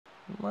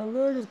My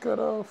leg is cut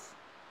off.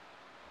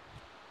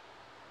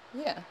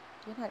 Yeah,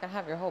 you're not gonna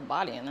have your whole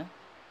body in there.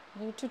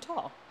 You're too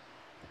tall.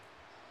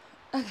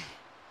 Okay.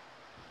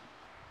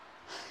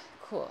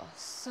 Cool.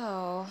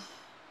 So,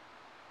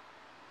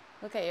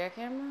 look at your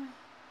camera.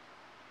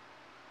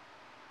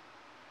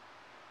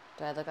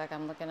 Do I look like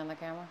I'm looking in the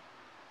camera?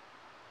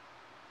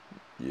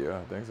 Yeah,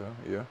 I think so.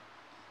 Yeah.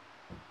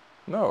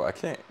 No, I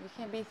can't. You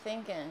can't be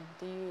thinking.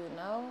 Do you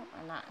know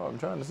or not? Oh, I'm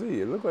trying to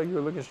see. It looked like you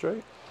were looking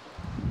straight.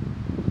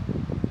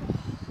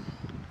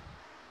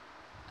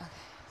 Okay.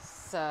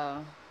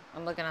 So,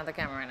 I'm looking at the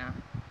camera right now.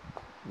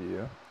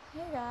 Yeah.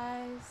 Hey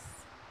guys.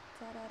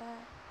 Da-da-da.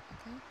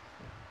 Okay.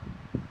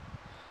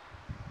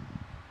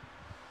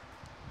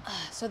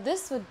 So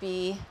this would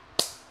be.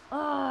 Oh,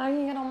 I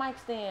ain't got no mic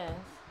stands.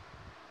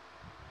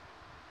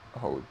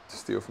 Oh,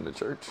 steal from the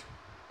church.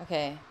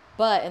 Okay,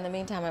 but in the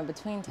meantime, in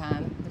between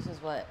time, this is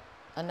what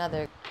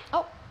another.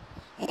 Oh,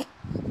 through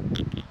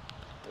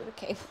the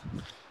cable.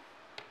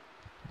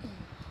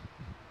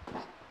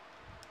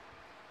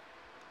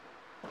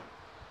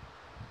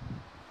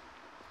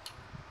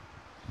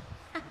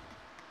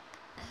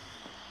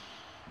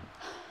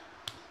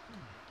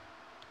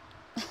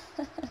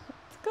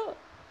 It's cool.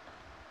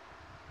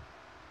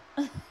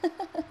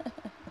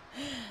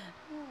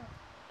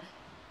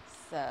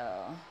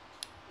 So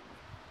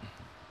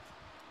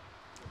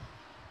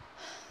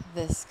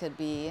this could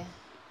be,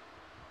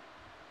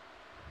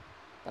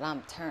 but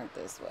I'm turned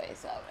this way,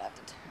 so I would have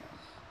to turn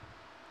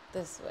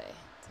this way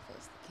to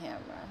face the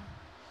camera.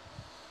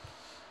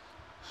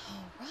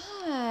 All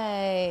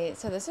right.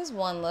 So this is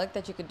one look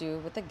that you could do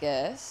with a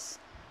guest.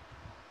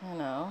 You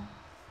know.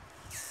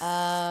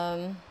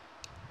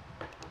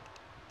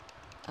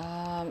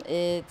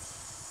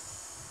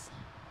 It's.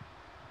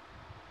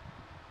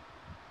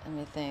 Let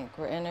me think.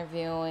 We're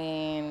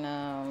interviewing.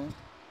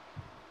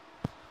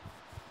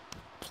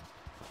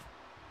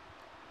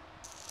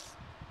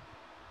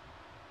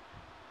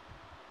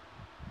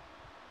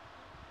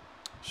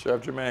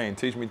 Chef Jermaine,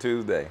 teach me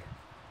Tuesday.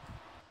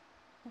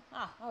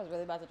 I was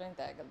really about to drink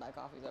that because my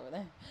coffee's over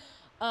there.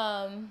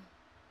 But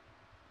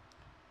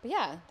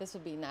yeah, this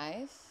would be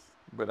nice.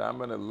 But I'm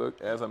gonna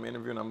look as I'm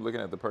interviewing. I'm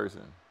looking at the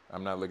person.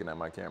 I'm not looking at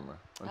my camera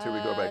until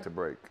we go back to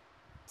break.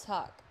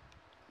 Talk.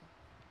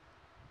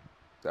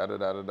 Da da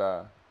da da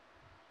da.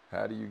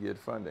 How do you get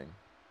funding?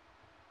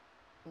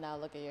 Now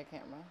look at your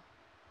camera.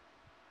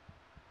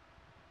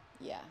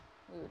 Yeah,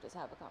 we would just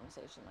have a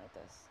conversation like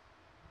this.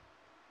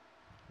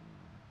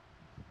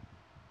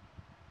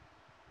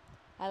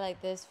 I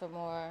like this for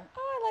more.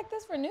 Oh, I like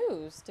this for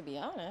news, to be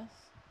honest.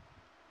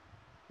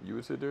 You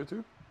would sit there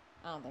too?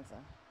 I don't think so.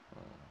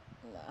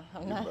 No,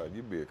 I'm not.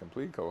 You'd be a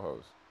complete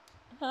co-host.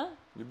 Huh?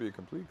 You'd be a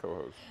complete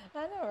co-host.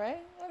 I know,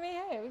 right? I mean,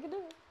 hey, we can do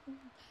it.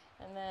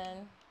 And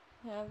then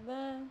have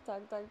that,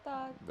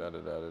 talk. Da da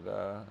da da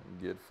da.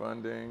 Get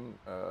funding.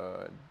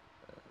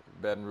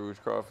 Baton Rouge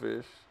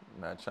crawfish,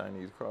 not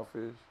Chinese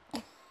crawfish.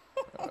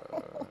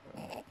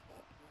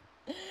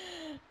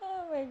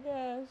 Oh my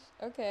gosh.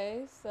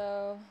 Okay,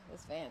 so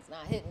this fan's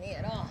not hitting me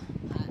at all.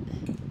 Hot.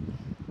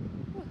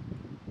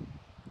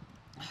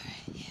 All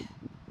right, yeah.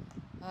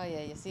 Oh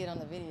yeah, you see it on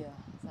the video.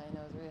 That's how you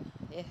know it's real.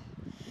 Yeah.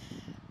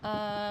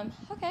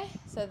 Okay,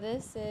 so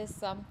this is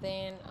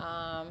something,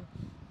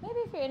 maybe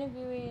if you're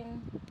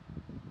interviewing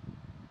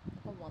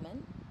like a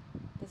woman,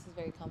 this is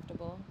very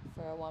comfortable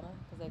for a woman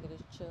because they could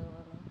just chill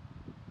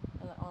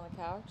on the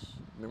couch.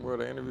 Then where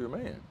they interview a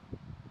man?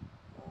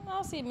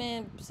 I'll see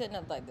men sitting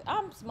up like this.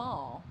 I'm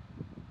small.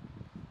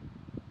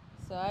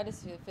 So I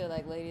just feel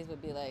like ladies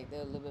would be like,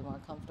 they're a little bit more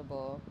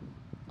comfortable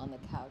on the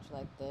couch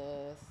like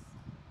this,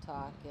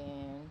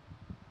 talking.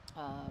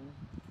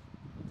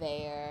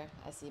 There,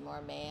 I see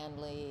more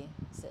manly,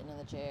 sitting in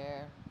the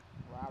chair,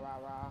 rah, rah,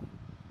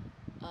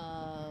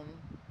 rah.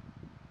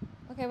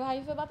 Okay, well, how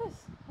you feel about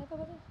this? How you feel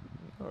about this?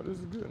 Oh, this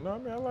is good. No, I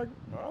mean, I like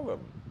all of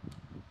them.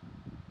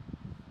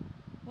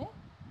 Yeah?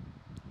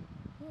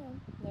 Yeah.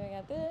 Then we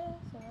got this.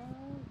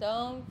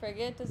 Don't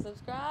forget to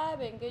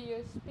subscribe and get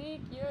your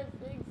Speak Your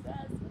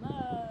Success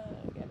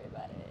mug,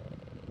 everybody.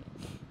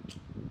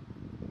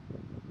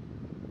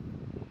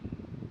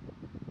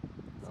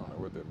 I don't know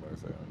what that mug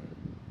say on there.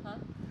 Huh?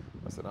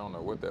 I said, I don't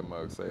know what that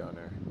mug say on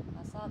there.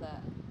 I saw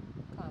that.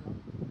 Karma.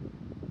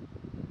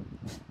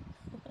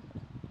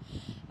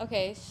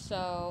 Okay,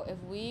 so if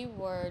we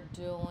were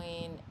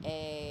doing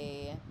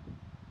a...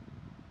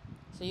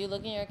 So you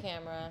look in your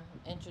camera,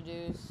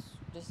 introduce,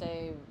 just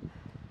say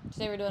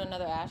we're doing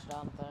another Ash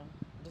Jones thing.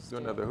 Do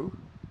another who?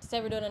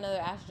 Say we're doing another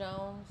Ash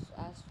Jones.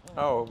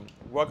 Oh,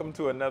 welcome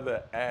to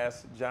another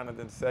Ask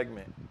Jonathan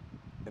segment.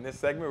 In this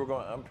segment, we're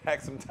going to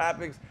unpack some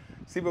topics,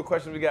 see what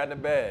questions we got in the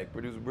bag.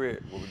 Producer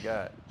Britt, what we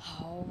got?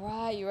 All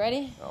right, you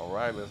ready? All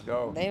right, let's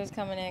go. They was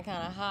coming in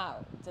kind of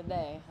hot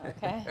today,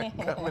 okay?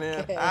 Coming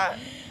in hot.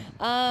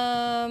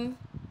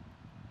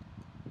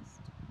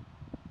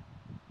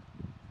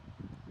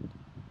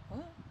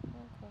 What?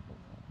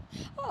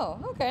 Oh,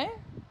 okay.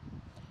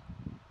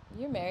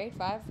 You're married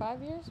 5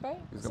 years,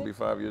 right? It's gonna be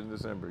 5 years in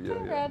December. Yeah,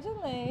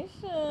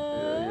 Congratulations.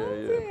 Yeah.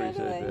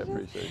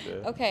 Appreciate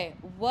that. Okay,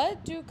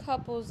 what do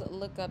couples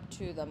look up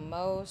to the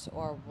most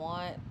or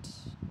want?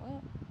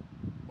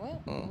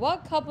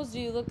 What couples do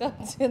you look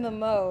up to the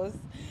most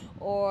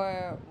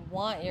or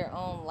want your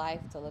own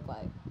life to look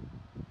like?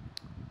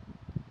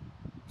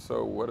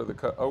 So what are the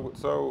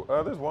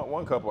there's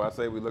one couple I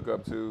say we look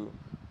up to,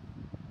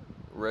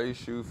 Ray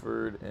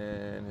Shuford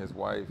and his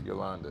wife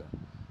Yolanda.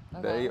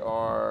 Okay. They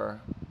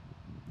are,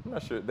 I'm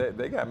not sure,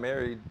 they got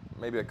married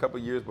maybe a couple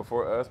years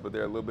before us, but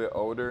they're a little bit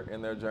older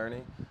in their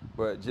journey.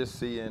 But just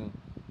seeing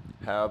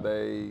how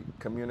they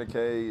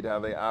communicate, how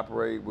they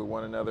operate with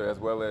one another, as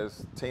well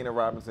as Tina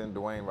Robinson,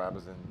 Dwayne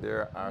Robinson.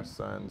 They're our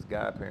son's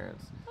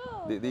godparents.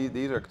 Oh,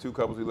 These are two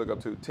couples we look up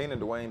to. Tina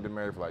and Dwayne been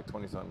married for like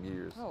 20-something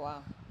years. Oh,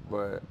 wow.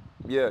 But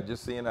yeah,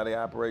 just seeing how they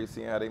operate,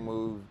 seeing how they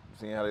move,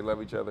 seeing how they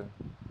love each other.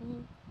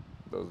 Mm-hmm.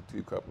 Those are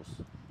two couples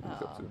we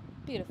look up to.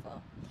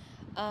 Beautiful.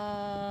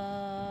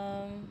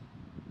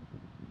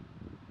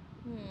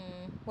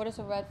 What are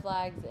some red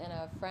flags in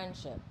a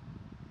friendship?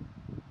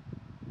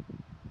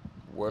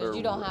 Because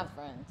you don't have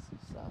friends,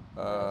 so.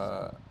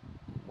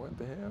 What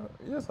the hell?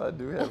 Yes, I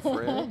do have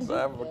friends. I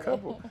have a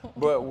couple.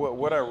 But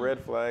what are red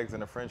flags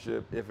in a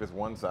friendship if it's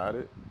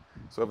one-sided?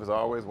 So if it's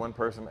always one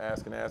person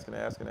asking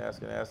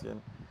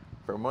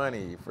for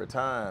money, for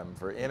time,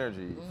 for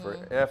energy, for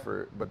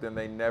effort, but then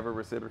they never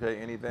reciprocate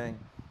anything,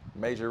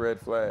 major red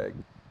flag.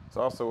 It's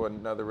also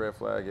another red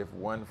flag if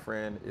one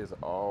friend is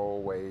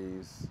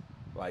always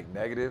like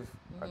negative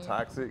or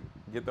toxic,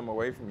 get them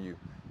away from you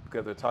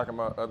because they're talking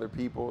about other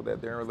people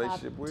that they're in a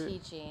relationship with.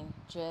 Teaching,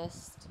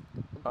 just.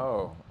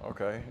 Oh,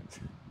 okay.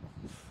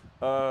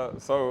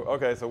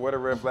 So what are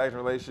red flags in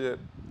a relationship?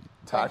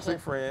 Toxic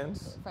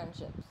friends.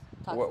 Friendships.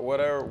 What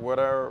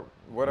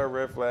are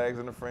red flags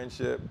in a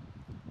friendship?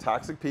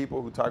 Toxic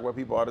people who talk about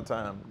people all the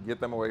time.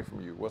 Get them away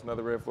from you. What's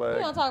another red flag?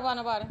 You don't talk about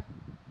nobody.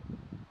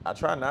 I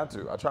try not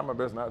to. I try my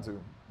best not to,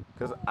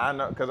 cause I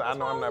know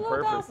I'm not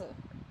perfect. Gossip?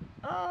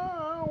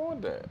 I don't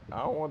want that.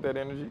 I don't want that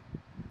energy.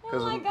 You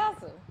don't like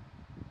gossip.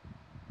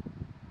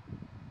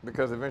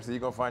 Because eventually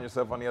you're gonna find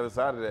yourself on the other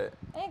side of that.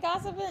 Ain't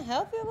gossiping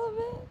healthy a little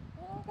bit?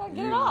 You know, gotta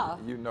get it off.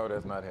 You know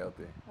that's not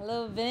healthy. A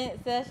little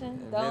vent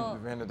session.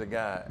 Vent at the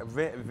guy.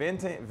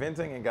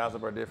 Venting and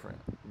gossip are different,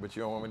 but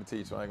you don't want me to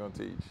teach, so I ain't gonna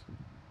teach.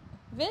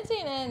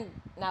 Venting and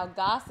now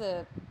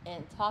gossip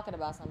and talking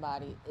about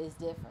somebody is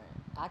different.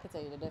 I can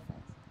tell you the difference.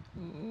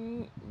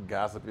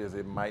 Gossip is,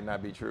 it might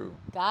not be true.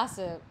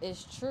 Gossip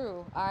is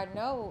true. I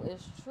know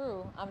it's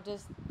true. I'm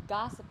just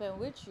gossiping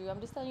with you.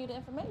 I'm just telling you the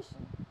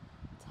information.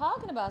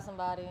 Talking about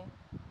somebody,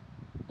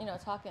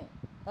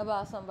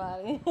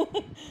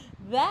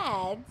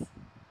 that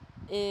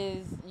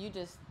is you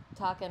just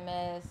talking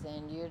mess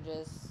and you're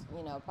just,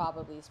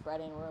 probably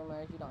spreading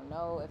rumors. You don't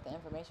know if the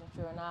information's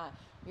true or not.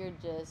 You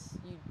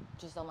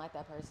just don't like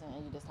that person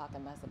and you just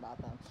talking mess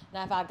about them.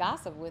 Now, if I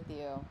gossip with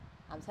you,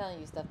 I'm telling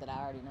you stuff that I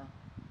already know.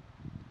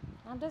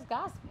 I'm just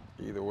gossiping.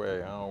 Either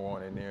way, I don't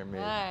want it near me.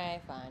 All right,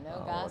 fine.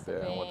 No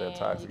gossiping. I don't want that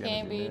toxic energy. You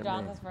can't be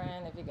Johnson's me.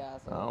 friend if you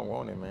gossip. I don't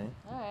want it, man.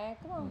 All right,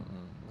 come on.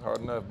 It's hard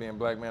enough being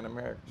black man in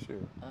America,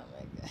 shoot. Oh,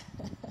 my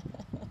God.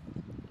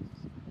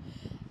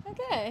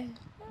 Okay.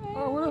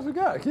 Oh, what else we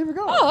got? Keep it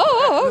going.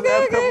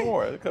 Okay. A couple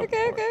more.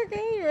 Okay.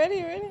 You ready?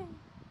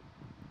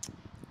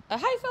 How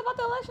you feel about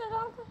the election,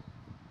 Jonathan?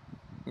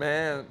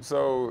 Man,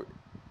 so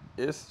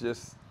it's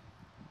just...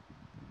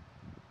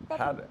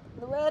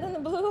 The red and the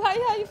blue,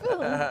 how you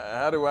feeling?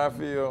 How do I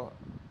feel?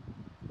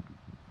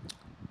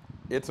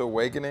 It's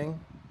awakening.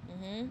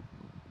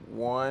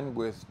 One,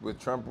 with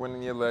Trump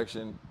winning the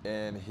election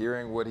and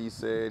hearing what he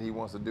said he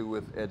wants to do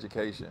with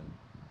education.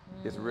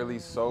 It's really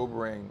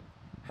sobering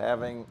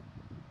having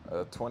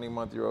a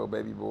 20-month-old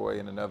baby boy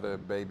and another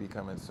baby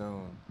coming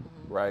soon,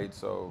 right?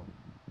 So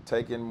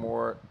taking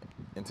more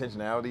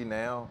intentionality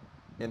now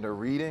into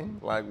reading,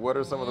 like what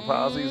are some of the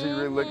policies he's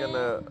really looking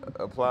to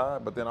apply,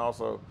 but then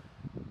also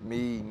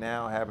me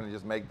now having to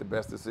just make the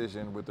best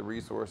decision with the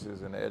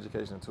resources and the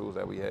education tools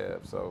that we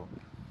have. So,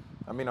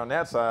 I mean, on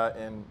that side,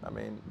 and I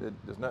mean,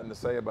 there's nothing to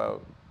say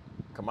about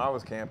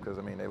Kamala's camp because,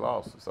 I mean, they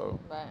lost. So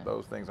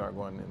those things aren't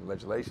going in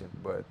legislation.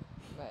 But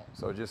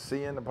so just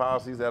seeing the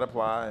policies that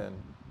apply and,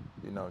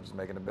 just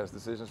making the best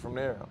decisions from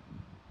there.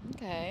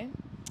 Okay.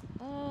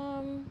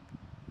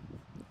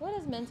 What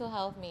does mental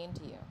health mean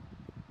to you?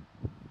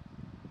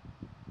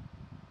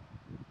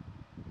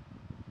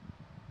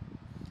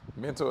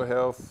 Mental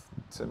health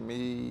to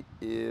me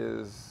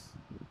is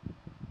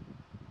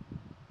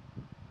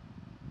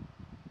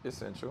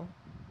essential.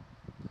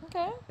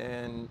 Okay.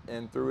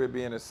 And through it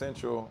being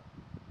essential,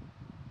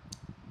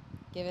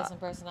 give it some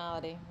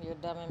personality. You're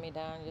dumbing me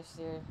down.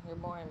 You're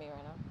boring me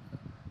right now.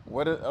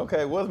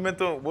 What's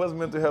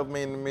mental health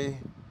mean to me?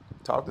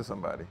 Talk to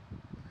somebody.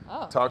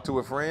 Oh. Talk to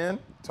a friend.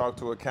 Talk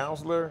to a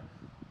counselor.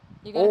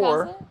 You go to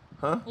counseling?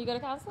 Huh? You go to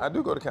counseling? I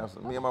do go to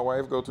counseling. Me and my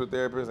wife go to a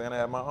therapist, and I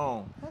have my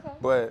own. Okay.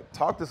 But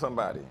talk to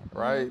somebody,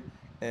 right?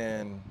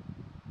 And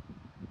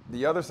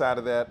the other side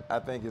of that, I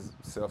think, is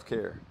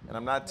self-care. And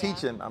I'm not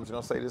teaching. I'm just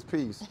gonna say this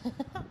piece.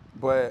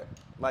 But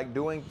like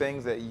doing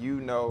things that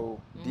you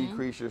know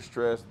decrease your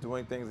stress,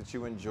 doing things that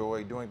you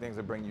enjoy, doing things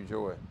that bring you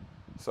joy.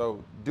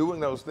 So doing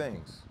those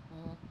things,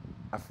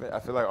 I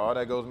feel like all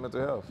that goes with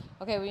mental health.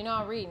 Okay, well, you know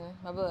I'm reading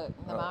my book,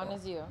 The Mountain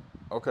Is You.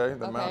 Okay,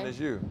 the Okay. mountain is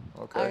you.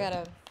 Okay. I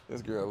gotta.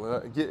 This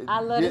girl,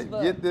 I love this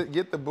book.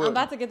 Get the book. I'm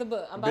about to get the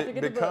book. I'm about to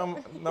get the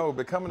book.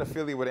 Become an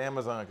affiliate with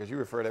Amazon because you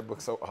refer to that book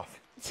so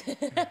often.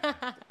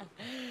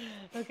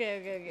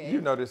 Okay. You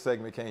know this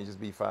segment can't just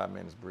be 5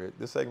 minutes, Britt.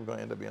 This segment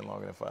gonna end up being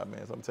longer than 5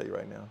 minutes. I'm gonna tell you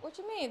right now. What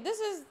you mean?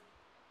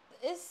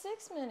 It's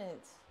 6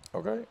 minutes.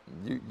 Okay,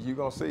 you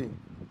gonna see.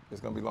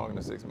 It's gonna be longer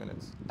than 6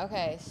 minutes.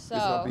 Okay, so.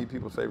 It's gonna be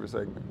people's favorite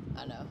segment.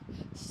 I know.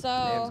 So.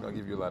 And it's gonna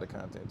give you a lot of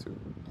content too.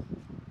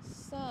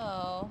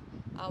 So,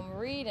 I'm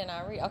reading.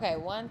 Okay,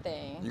 one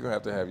thing. You're gonna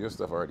have to have your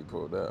stuff already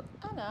pulled up.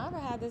 I know. I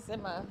would have this I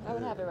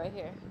would have it right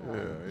here.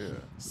 Yeah.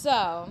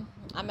 So,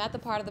 I'm at the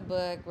part of the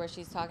book where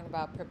she's talking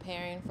about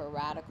preparing for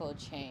radical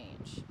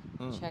change.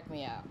 Check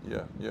me out.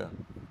 Yeah.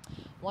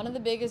 One of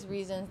the biggest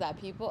reasons that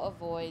people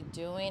avoid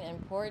doing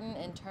important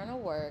internal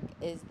work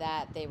is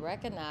that they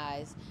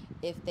recognize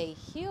if they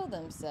heal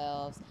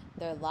themselves,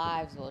 their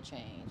lives will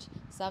change,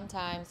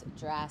 sometimes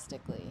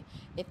drastically.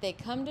 If they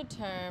come to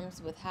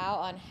terms with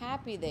how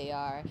unhappy they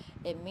are,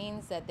 it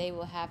means that they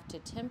will have to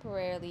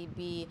temporarily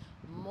be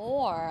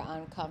more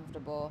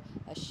uncomfortable,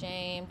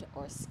 ashamed,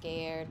 or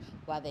scared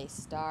while they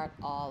start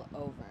all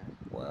over.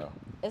 Wow.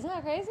 Isn't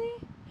that crazy?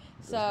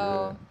 That's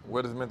So, good.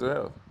 What is mental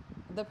health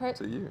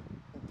to you?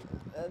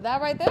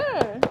 That right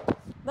there.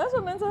 That's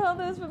what mental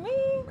health is for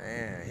me.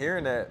 Man,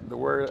 hearing that, the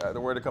word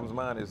that comes to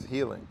mind is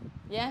healing.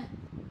 Yeah,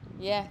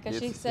 because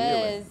she It's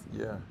says,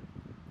 healing.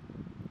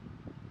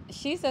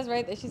 she says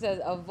right there, she says,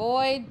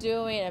 avoid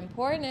doing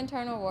important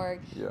internal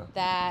work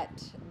that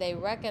they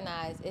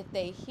recognize if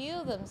they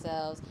heal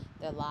themselves,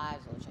 their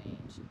lives will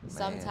change.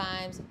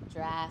 Sometimes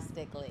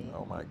drastically.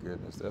 Oh my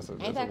goodness, that's a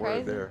that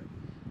word crazy? there.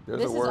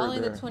 This is only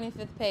the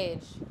 25th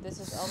page. This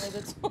is only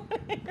the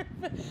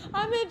 25th.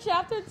 I'm in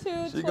chapter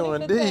 2, She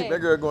going deep. Page. That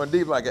girl going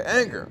deep like an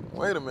anchor.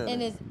 Wait a minute.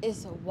 And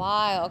it's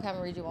wild. Okay, I'm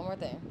going to read you one more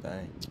thing.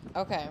 Dang.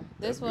 Okay.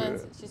 This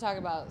one's, good. she's talking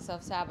about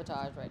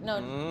self-sabotage, right?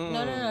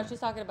 No. She's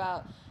talking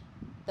about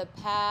the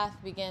path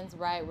begins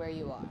right where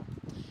you are.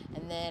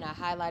 And then I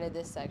highlighted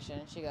this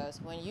section. She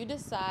goes, when you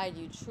decide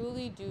you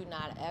truly do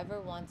not ever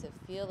want to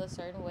feel a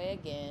certain way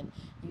again,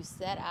 you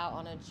set out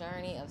on a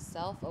journey of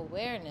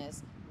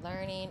self-awareness,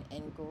 learning,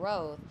 and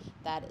growth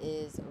that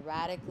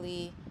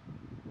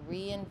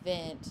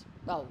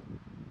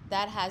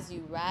has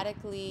you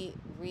radically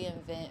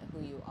reinvent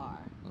who you are.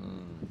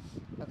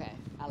 Okay,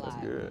 I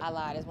lied. I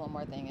lied. There's one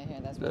more thing in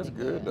here that's really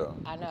good though.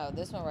 I know.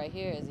 This one right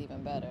here is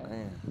even better.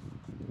 Man.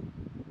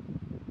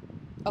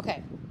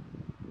 Okay.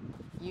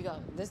 You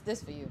go.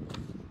 This for you.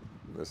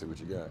 Let's see what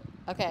you got.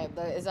 Okay,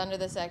 it's under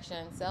the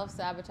section,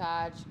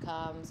 self-sabotage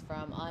comes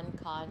from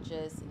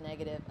unconscious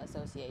negative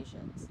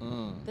associations.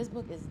 This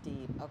book is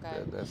deep,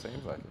 okay? That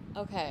seems like it.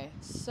 Okay,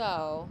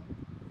 so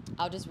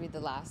I'll just read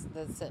the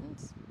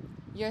sentence.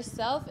 Your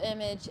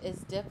self-image is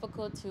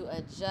difficult to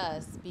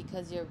adjust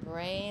because your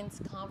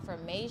brain's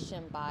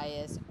confirmation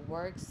bias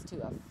works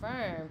to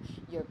affirm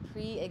your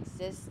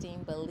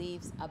pre-existing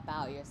beliefs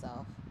about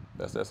yourself.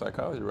 That's that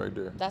psychology right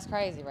there. That's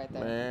crazy right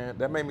there. Man,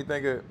 that made me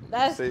think of...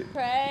 That's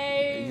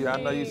crazy. Yeah,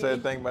 I know you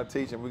said thing about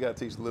teaching. We got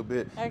to teach a little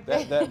bit.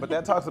 Okay. But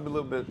that talks a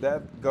little bit.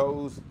 That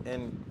goes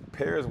and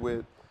pairs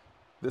with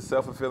the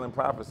self-fulfilling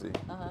prophecy.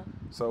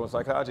 So in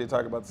psychology, they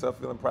talk about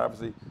self-fulfilling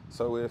prophecy.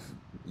 So if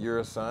you're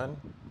a son,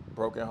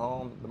 broken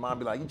home, the mom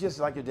be like, you just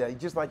like your daddy,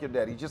 just like your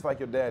daddy, just like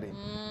your daddy.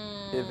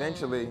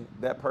 Eventually,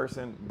 that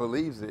person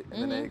believes it,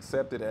 and then they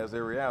accept it as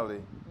their reality.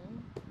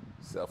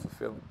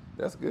 Self-fulfilling.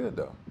 That's good,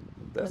 though.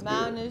 That's the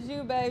mountain is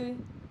you, baby.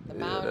 The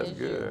mountain is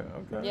good.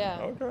 you. Okay. Yeah.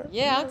 Okay.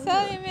 Yeah, I'll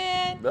tell you,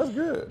 man. That's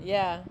good.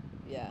 Yeah.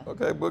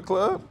 Okay, book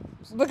club.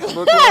 Book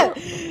club.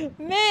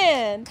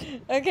 Man.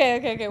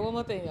 Okay. One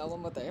more thing, y'all.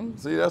 One more thing.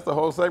 See, that's the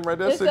whole segment right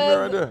there.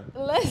 Segment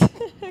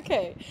right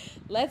there.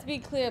 Let's be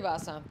clear about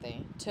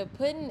something. To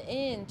put an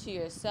end to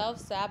your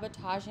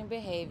self-sabotaging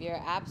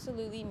behavior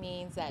absolutely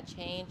means that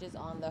change is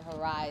on the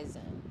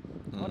horizon.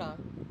 Hold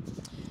on.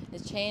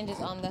 Change is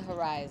on the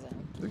horizon.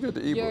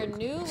 Your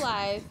new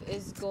life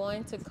is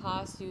going to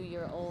cost you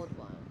your old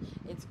one.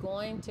 It's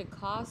going to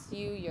cost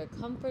you your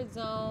comfort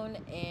zone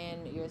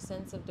and your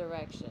sense of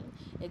direction.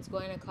 It's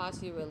going to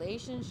cost you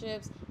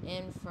relationships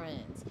and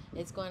friends.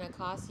 It's going to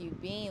cost you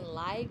being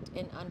liked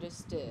and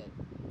understood.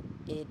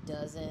 It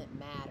doesn't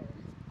matter.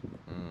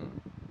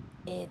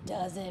 It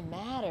doesn't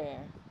matter.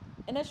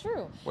 And that's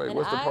true. Wait,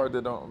 what's the part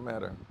that don't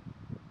matter?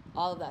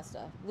 All of that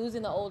stuff.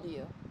 Losing the old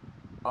you.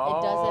 Oh,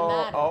 it doesn't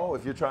matter. Oh,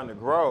 if you're trying to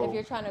grow. If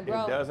you're trying to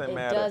grow, it doesn't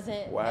matter.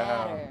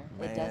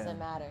 It doesn't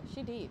matter.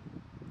 She deep.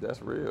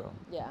 That's real.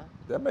 Yeah.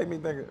 That made me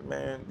think,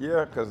 man,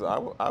 yeah, because I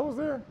was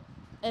there.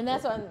 And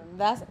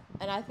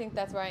and I think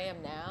that's where I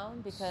am now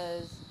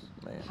because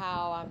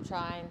how I'm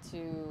trying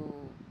to,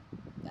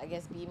 I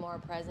guess, be more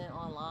present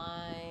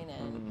online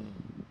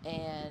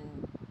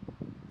and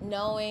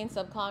knowing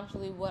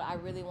subconsciously what I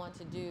really want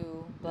to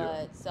do,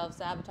 but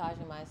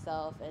self-sabotaging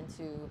myself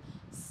into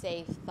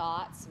safe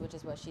thoughts, which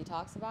is what she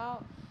talks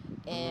about.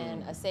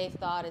 And a safe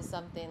thought is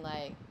something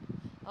like,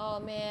 oh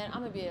man, I'm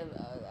gonna be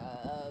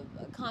a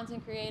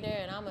content creator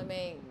and I'm gonna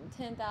make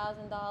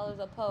 $10,000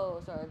 a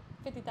post or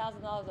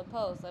 $50,000 a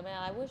post. I mean,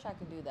 I wish I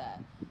could do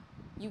that.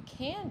 You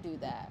can do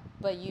that,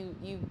 but you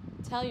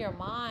tell your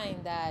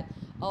mind that,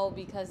 oh,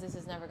 because this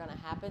is never going to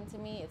happen to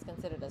me, it's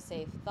considered a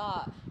safe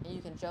thought, and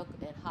you can joke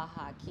and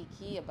haha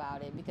kiki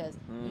about it because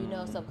you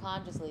know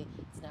subconsciously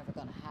it's never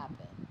going to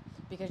happen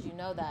because you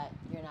know that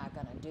you're not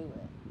going to do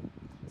it.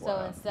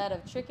 So instead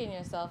of tricking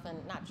yourself,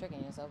 and not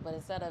tricking yourself, but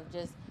instead of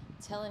just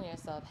telling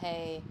yourself,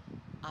 hey,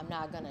 I'm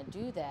not going to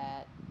do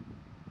that,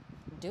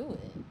 do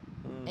it.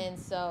 And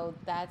so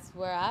that's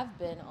where I've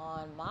been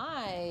on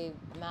my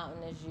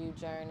mountain as you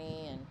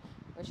journey, and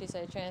where she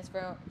said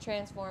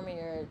transforming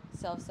your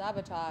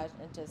self-sabotage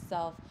into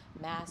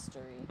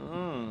self-mastery.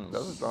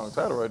 That's a strong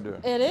title right there.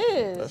 It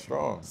is. That's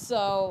strong.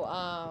 So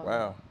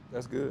wow,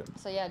 that's good.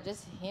 So yeah,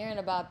 just hearing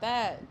about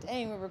that.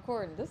 Dang, we're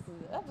recording. This is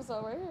an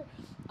episode right here.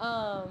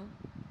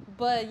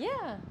 But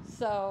yeah,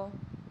 so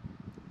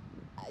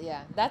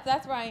yeah,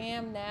 that's where I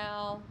am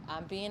now.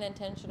 I'm being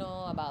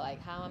intentional about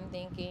like how I'm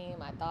thinking,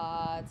 my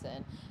thoughts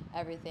and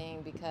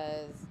everything,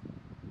 because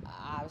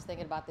I was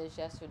thinking about this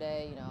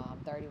yesterday. You know, I'm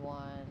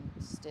 31,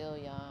 still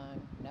young,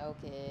 no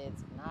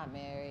kids, not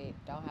married,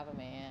 don't have a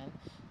man.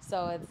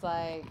 So it's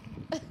like,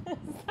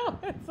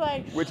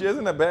 which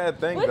isn't a bad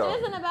thing, which though.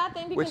 isn't a bad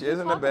thing, because which you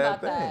isn't talk a bad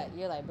about thing. that.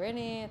 You're like,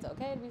 Brittany, it's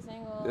okay to be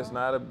single. It's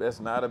not a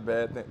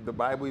bad thing. The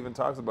Bible even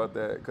talks about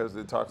that, because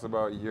it talks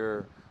about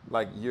you're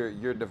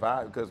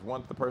divided, because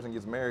once the person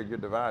gets married, you're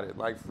divided.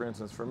 Like, for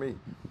instance, for me,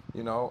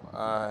 you know,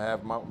 I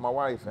have my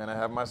wife and I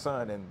have my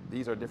son, and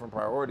these are different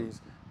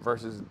priorities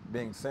versus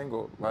being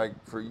single. Like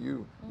for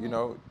you, you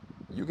know,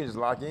 you can just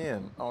lock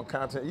in on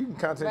content. You can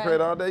content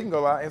create all day. You can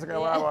go live,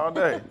 Instagram live all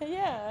day.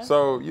 Yeah.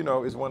 So, you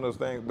know, it's one of those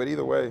things. But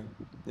either way,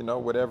 you know,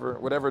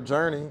 whatever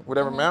journey,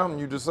 whatever mountain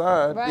you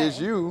decide is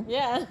you.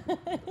 Yeah.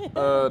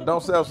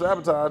 Don't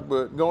self-sabotage,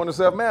 but go into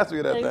self-mastery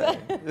of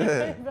that thing.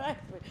 Yeah.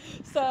 Exactly.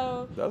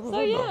 So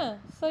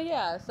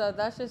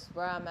that's just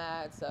where I'm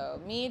at. So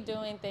me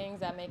doing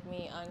things that make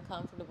me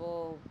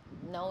uncomfortable,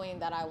 knowing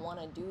that I want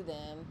to do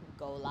them,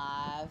 go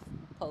live,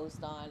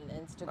 post on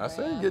Instagram. I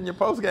say getting your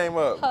post game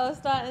up.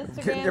 Post on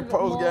Instagram. Getting your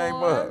post game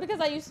up. Because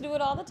I used to do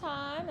it all the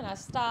time and I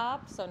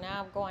stopped. So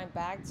now I'm going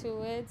back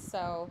to it.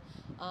 So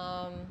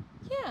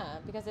yeah,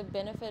 because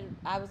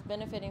I was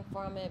benefiting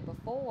from it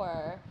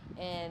before,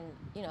 and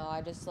you know,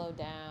 I just slowed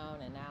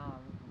down and now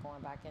I'm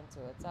going back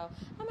into it. So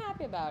I'm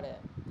happy about it.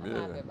 I'm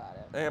happy about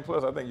it. And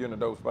plus, I think you're in a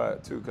dope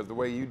spot too, because the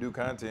way you do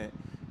content,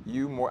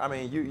 you are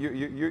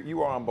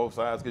on both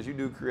sides, because you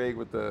do create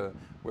with the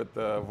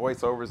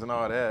voiceovers and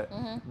all that,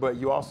 but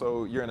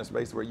you're in a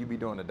space where you be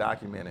doing the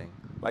documenting,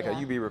 like how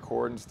you be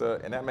recording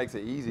stuff, and that makes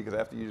it easy, because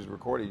after you just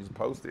record it, you just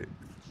post it.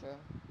 Sure.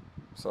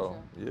 So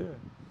yeah,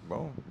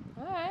 boom.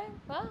 All right,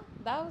 well,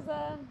 that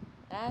was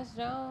Ash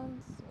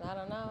Jones. I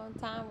don't know,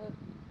 time with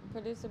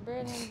producer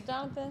Britt and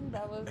Jonathan.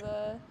 That was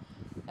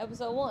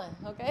episode 1.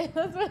 Okay.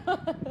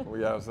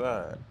 We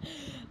outside.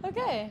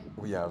 Okay.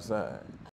 We outside.